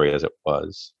mandatory as it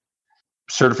was.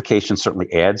 Certification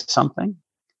certainly adds something,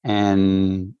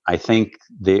 and I think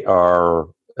they are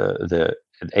the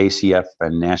ACF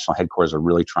and national headquarters are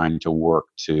really trying to work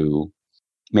to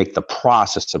make the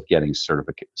process of getting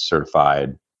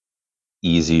certified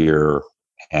easier,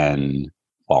 and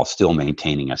while still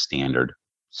maintaining a standard.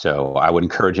 So I would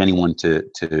encourage anyone to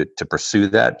pursue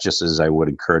that, just as I would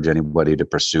encourage anybody to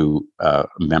pursue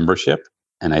membership.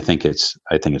 And I think it's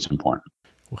important.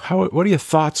 What are your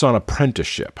thoughts on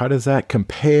apprenticeship? How does that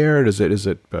compare? Is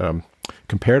it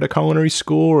compare to culinary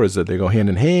school, or is it they go hand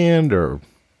in hand, or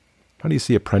how do you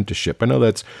see apprenticeship? I know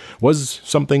that was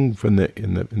something from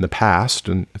in the past,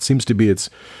 and it seems to be it's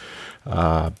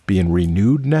being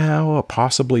renewed now,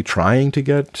 possibly trying to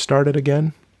get started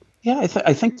again. Yeah,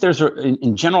 I think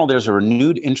in general there's a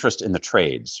renewed interest in the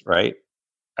trades, right?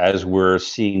 As we're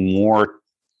seeing more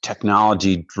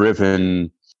technology-driven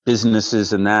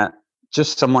businesses, and that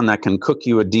just someone that can cook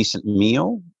you a decent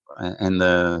meal, and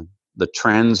the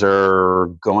trends are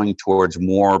going towards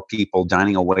more people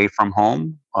dining away from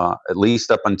home, at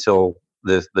least up until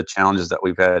the challenges that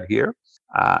we've had here.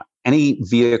 Any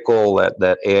vehicle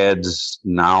that adds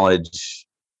knowledge,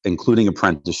 including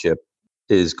apprenticeship,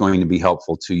 is going to be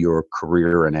helpful to your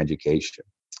career and education.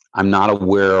 I'm not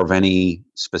aware of any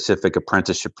specific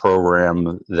apprenticeship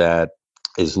program that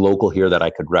is local here that I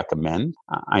could recommend.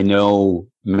 I know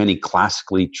many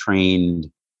classically trained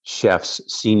chefs,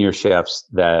 senior chefs,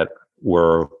 that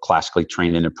were classically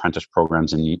trained in apprentice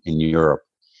programs in Europe.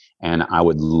 And I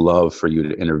would love for you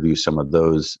to interview some of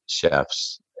those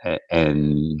chefs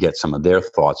and get some of their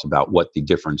thoughts about what the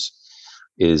difference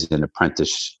is in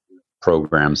apprentice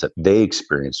programs that they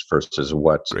experienced versus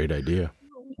what they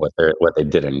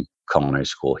did in culinary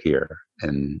school here.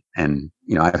 And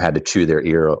I've had to chew their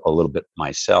ear a little bit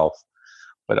myself.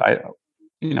 But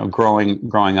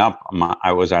growing up,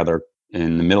 I was either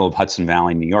in the middle of Hudson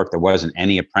Valley, New York. There wasn't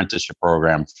any apprenticeship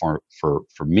program for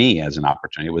me as an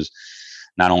opportunity. It was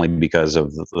not only because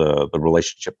of the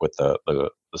relationship with the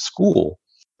school,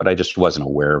 but I just wasn't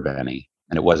aware of any.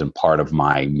 And it wasn't part of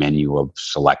my menu of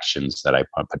selections that I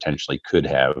potentially could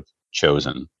have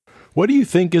chosen. What do you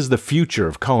think is the future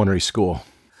of culinary school?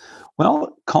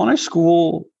 Well, culinary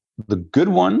school, the good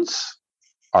ones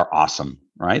are awesome,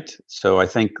 right? So I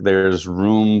think there's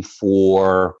room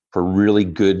for really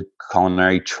good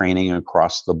culinary training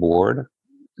across the board.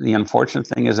 The unfortunate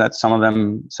thing is that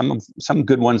some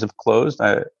good ones have closed.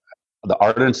 The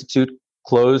Art Institute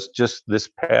closed just this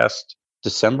past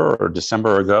December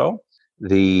ago.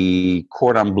 The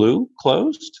Cordon Bleu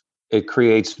closed. It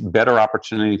creates better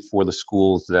opportunity for the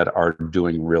schools that are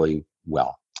doing really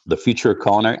well. The future of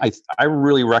culinary, I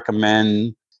really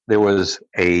recommend. There was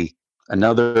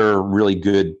another really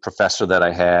good professor that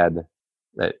I had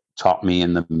that taught me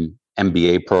in the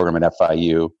MBA program at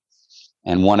FIU.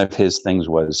 And one of his things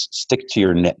was stick to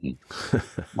your knitting,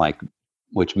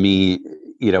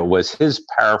 was his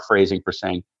paraphrasing for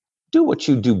saying, do what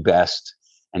you do best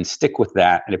and stick with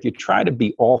that. And if you try to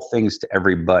be all things to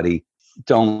everybody,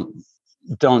 don't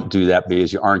do that,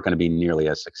 because you aren't going to be nearly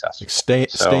as successful. Stay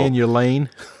in your lane.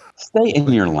 Stay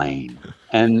in your lane.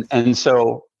 And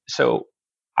so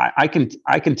I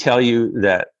can tell you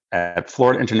that at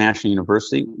Florida International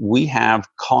University, we have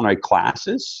culinary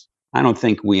classes. I don't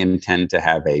think we intend to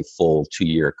have a full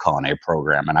 2-year culinary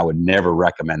program, and I would never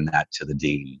recommend that to the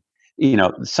dean.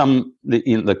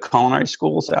 The culinary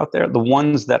schools out there, the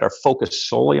ones that are focused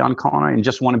solely on culinary and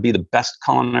just want to be the best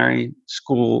culinary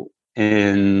school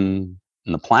in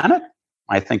the planet,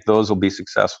 I think those will be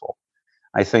successful.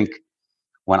 I think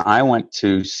when I went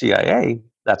to CIA,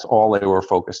 that's all they were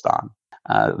focused on.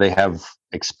 They have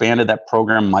expanded that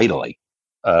program mightily.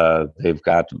 They've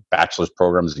got bachelor's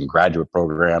programs and graduate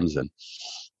programs, and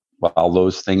while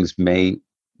those things may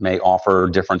offer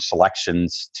different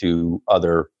selections to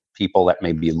other people that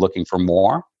may be looking for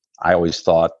more, I always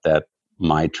thought that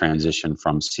my transition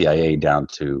from CIA down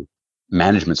to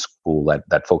management school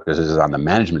that focuses on the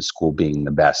management school being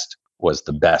the best was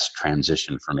the best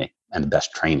transition for me and the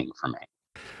best training for me.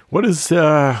 What is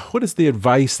the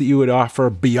advice that you would offer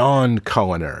beyond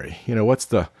culinary? What's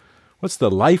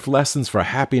the life lessons for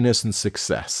happiness and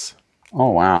success?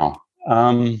 Oh, wow.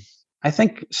 I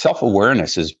think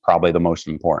self-awareness is probably the most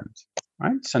important,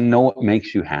 right? So know what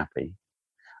makes you happy.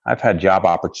 I've had job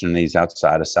opportunities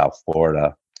outside of South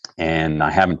Florida, and I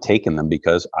haven't taken them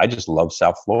because I just love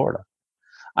South Florida.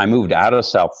 I moved out of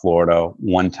South Florida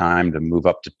one time to move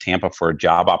up to Tampa for a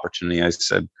job opportunity.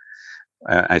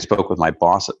 I spoke with my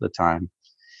boss at the time,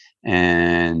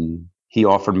 and he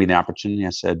offered me the opportunity. I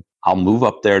said, I'll move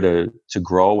up there to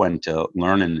grow and to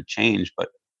learn and to change, but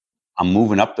I'm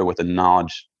moving up there with the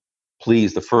knowledge,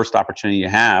 please, the first opportunity you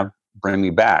have, bring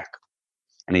me back.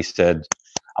 And he said,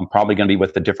 I'm probably going to be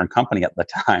with a different company at the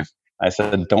time. I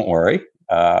said, don't worry.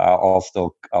 I'll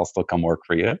still come work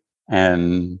for you.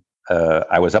 And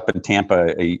I was up in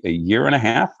Tampa a year and a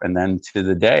half. And then to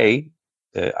the day,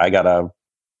 I got a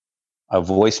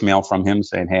voicemail from him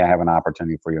saying, hey, I have an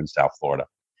opportunity for you in South Florida.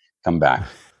 Come back.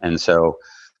 And so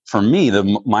for me,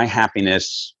 my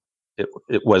happiness, it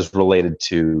was related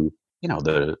to,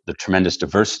 the tremendous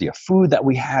diversity of food that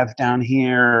we have down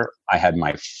here. I had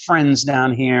my friends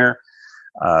down here,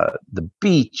 the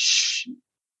beach,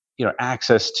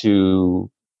 access to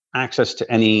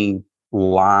any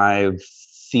live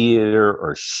theater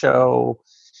or show.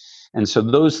 And so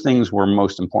those things were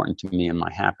most important to me in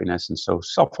my happiness. And so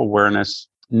self-awareness,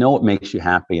 know what makes you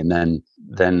happy, and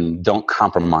then don't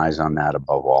compromise on that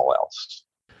above all else.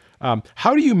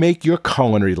 How do you make your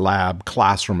culinary lab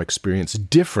classroom experience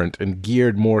different and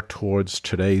geared more towards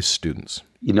today's students?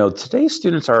 Today's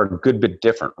students are a good bit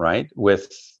different, right?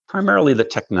 With primarily the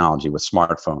technology, with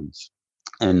smartphones.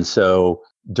 And so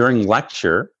during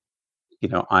lecture,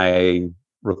 I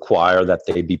require that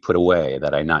they be put away,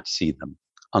 that I not see them,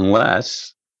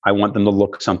 unless I want them to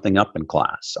look something up in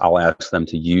class. I'll ask them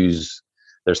to use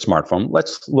their smartphone.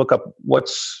 Let's look up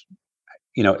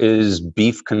is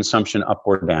beef consumption up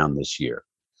or down this year?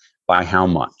 By how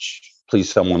much? Please,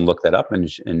 someone look that up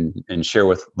and share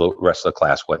with the rest of the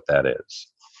class what that is.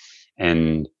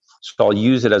 And so I'll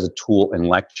use it as a tool in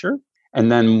lecture. And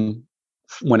then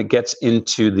when it gets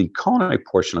into the culinary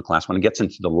portion of class, when it gets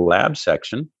into the lab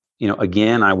section,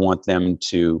 again, I want them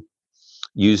to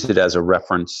use it as a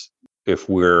reference. If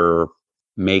we're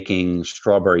making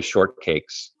strawberry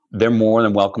shortcakes, they're more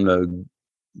than welcome to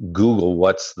Google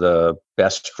what's the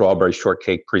best strawberry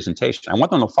shortcake presentation. I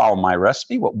want them to follow my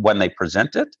recipe when they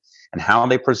present it and how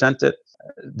they present it.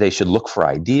 They should look for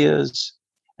ideas.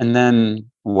 And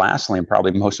then lastly, and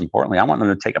probably most importantly, I want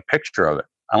them to take a picture of it.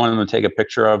 I want them to take a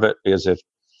picture of it because if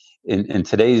in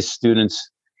today's students,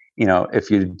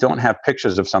 if you don't have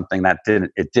pictures of something,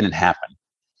 it didn't happen.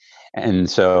 And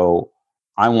so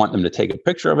I want them to take a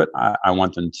picture of it. I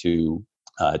want them to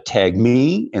tag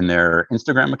me in their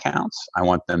Instagram accounts. I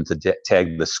want them to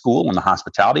tag the school and the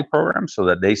hospitality program so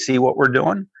that they see what we're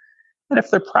doing. And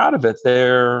if they're proud of it,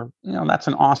 that's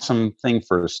an awesome thing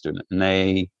for a student. And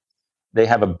they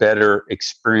have a better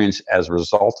experience as a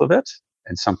result of it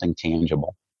and something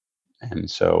tangible.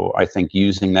 And so I think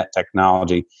using that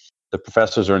technology, the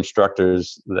professors or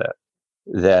instructors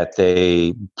that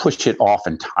they push it off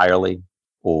entirely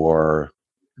or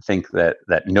think that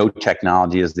no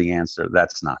technology is the answer.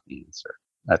 That's not the answer.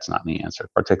 That's not the answer,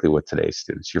 particularly with today's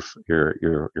students.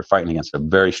 You're fighting against a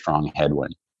very strong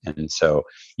headwind. And so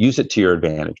use it to your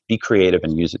advantage. Be creative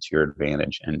and use it to your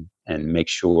advantage and make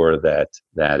sure that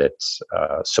it's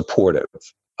supportive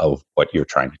of what you're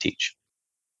trying to teach.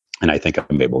 And I think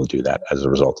I'm able to do that as a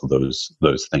result of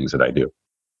those things that I do.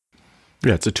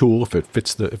 Yeah, it's a tool. If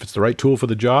it's the right tool for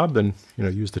the job, then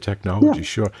use the technology.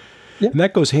 Sure. Yeah. And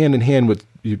that goes hand in hand with,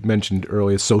 you mentioned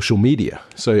earlier, social media.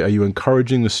 So are you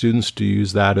encouraging the students to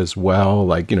use that as well?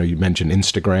 Like, you mentioned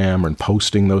Instagram and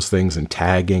posting those things and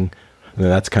tagging. And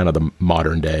that's kind of the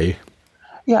modern day.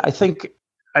 Yeah, I think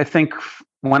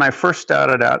when I first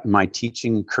started out in my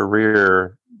teaching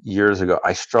career years ago,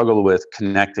 I struggled with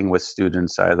connecting with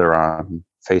students either on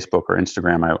Facebook or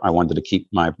Instagram. I wanted to keep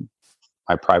my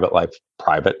private life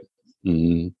private,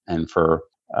 and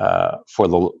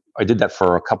I did that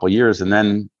for a couple of years, and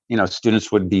then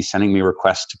students would be sending me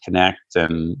requests to connect,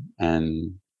 and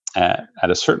at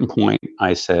a certain point,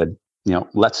 I said,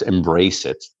 let's embrace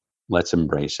it,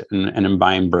 and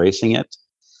by embracing it,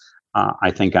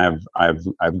 I think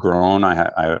I've grown.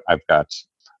 I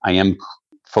am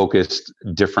focused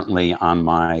differently on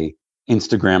my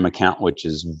Instagram account, which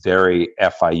is very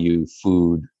FIU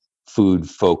food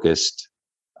focused,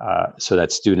 so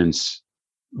that students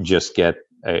just get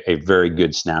a very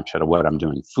good snapshot of what I'm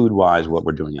doing food wise, what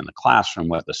we're doing in the classroom,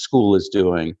 what the school is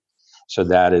doing. So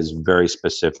that is very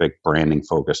specific branding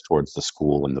focused towards the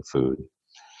school and the food.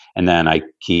 And then I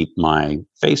keep my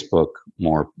Facebook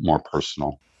more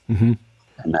personal. Mm-hmm.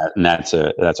 And that's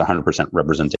 100%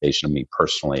 representation of me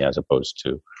personally, as opposed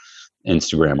to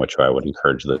Instagram, which I would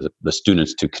encourage the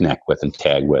students to connect with and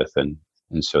tag with, and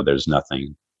so there's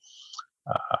nothing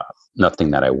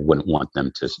that I wouldn't want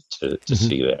them to mm-hmm.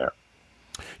 see there.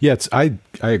 Yeah, I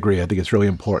agree. I think it's really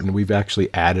important. We've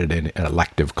actually added an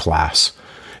elective class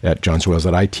at Johnson Wales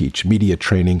that I teach, media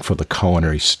training for the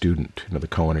culinary student, the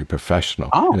culinary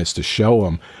professional. Oh. And it's to show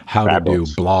them how to do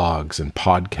blogs and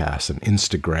podcasts and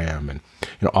Instagram and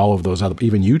all of those other,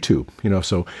 even YouTube.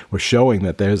 So we're showing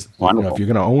that there's, if you're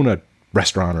going to own a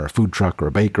restaurant or a food truck or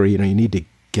a bakery, you need to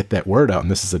get that word out. And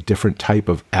this is a different type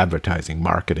of advertising,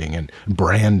 marketing, and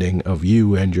branding of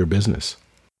you and your business.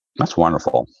 That's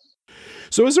wonderful.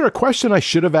 So is there a question I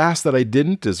should have asked that I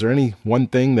didn't? Is there any one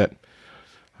thing that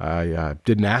I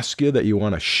didn't ask you that you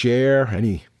want to share?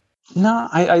 Any? No,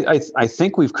 I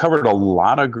think we've covered a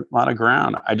lot of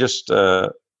ground. I just,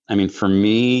 for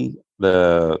me,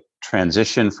 the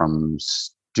transition from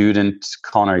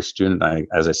culinary student,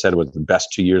 as I said, was the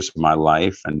best 2 years of my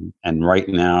life. And right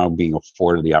now being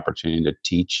afforded the opportunity to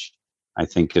teach, I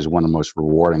think is one of the most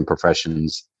rewarding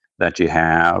professions that you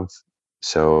have.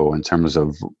 So in terms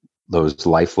of those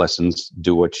life lessons,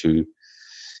 do what you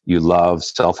love,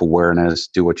 self-awareness,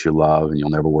 do what you love, and you'll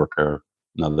never work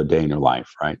another day in your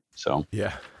life, right? So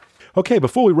yeah. Okay,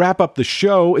 before we wrap up the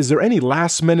show, is there any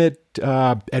last-minute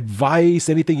advice,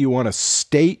 anything you want to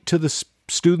state to the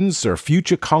students or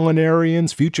future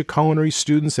culinarians, future culinary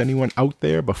students, anyone out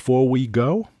there before we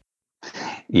go?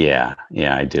 Yeah,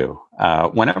 I do.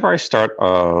 Whenever I start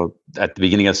at the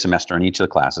beginning of the semester in each of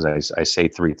the classes, I say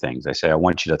three things. I say, I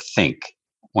want you to think.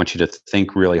 I want you to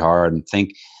think really hard and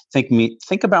think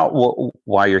about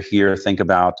why you're here. Think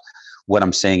about what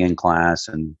I'm saying in class,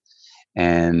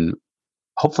 and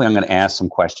hopefully I'm going to ask some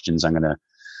questions.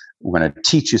 We're going to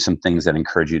teach you some things that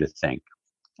encourage you to think.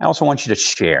 I also want you to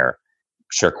share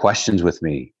questions with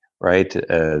me, right?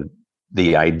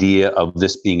 The idea of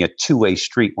this being a two-way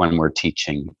street when we're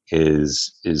teaching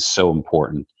is so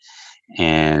important.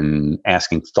 And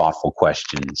asking thoughtful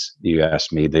questions. You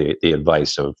asked me the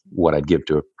advice of what I'd give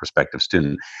to a prospective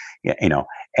student.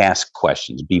 Ask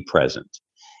questions, be present.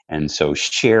 And so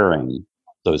sharing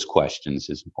those questions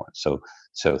is important.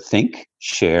 So think,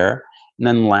 share. And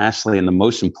then lastly, and the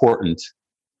most important,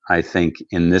 I think,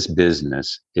 in this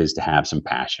business is to have some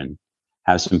passion.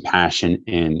 Have some passion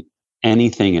in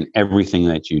anything and everything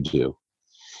that you do.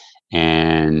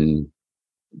 And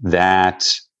that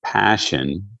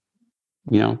passion,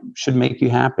 should make you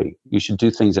happy. You should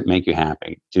do things that make you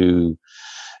happy. Do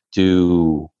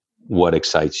what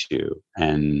excites you.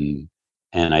 And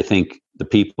I think the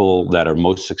people that are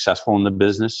most successful in the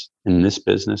business, in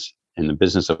the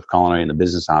business of culinary, in the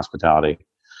business of hospitality,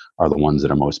 are the ones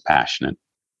that are most passionate.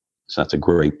 So that's a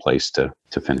great place to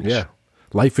finish. Yeah.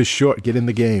 Life is short. Get in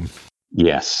the game.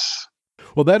 Yes.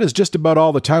 Well, that is just about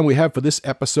all the time we have for this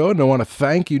episode. And I want to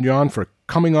thank you, John, for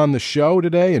coming on the show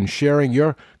today and sharing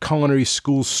your culinary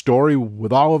school story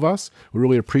with all of us. We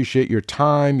really appreciate your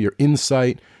time, your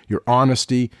insight, your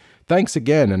honesty. Thanks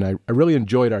again. And I really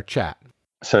enjoyed our chat.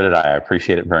 So did I. I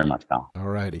appreciate it very much, pal. All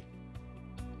righty.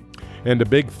 And a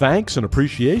big thanks and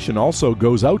appreciation also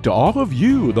goes out to all of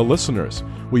you, the listeners.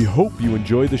 We hope you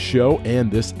enjoy the show and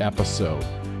this episode.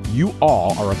 You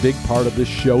all are a big part of this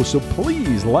show, so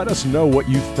please let us know what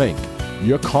you think.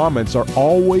 Your comments are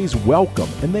always welcome,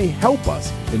 and they help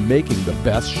us in making the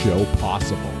best show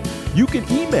possible. You can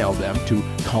email them to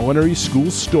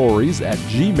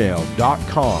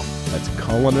culinaryschoolstories@gmail.com. That's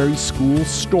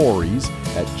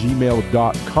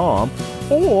culinaryschoolstories@gmail.com,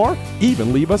 or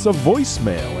even leave us a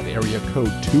voicemail at area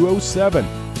code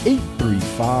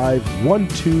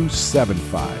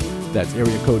 207-835-1275. That's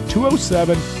area code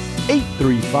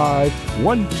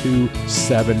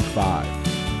 207-835-1275.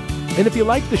 And if you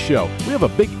like the show, we have a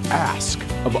big ask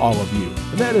of all of you,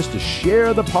 and that is to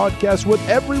share the podcast with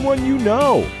everyone you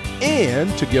know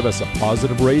and to give us a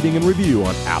positive rating and review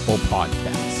on Apple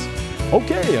Podcasts.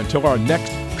 Okay, until our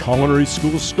next Culinary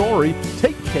School Story,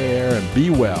 take care and be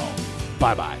well.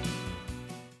 Bye-bye.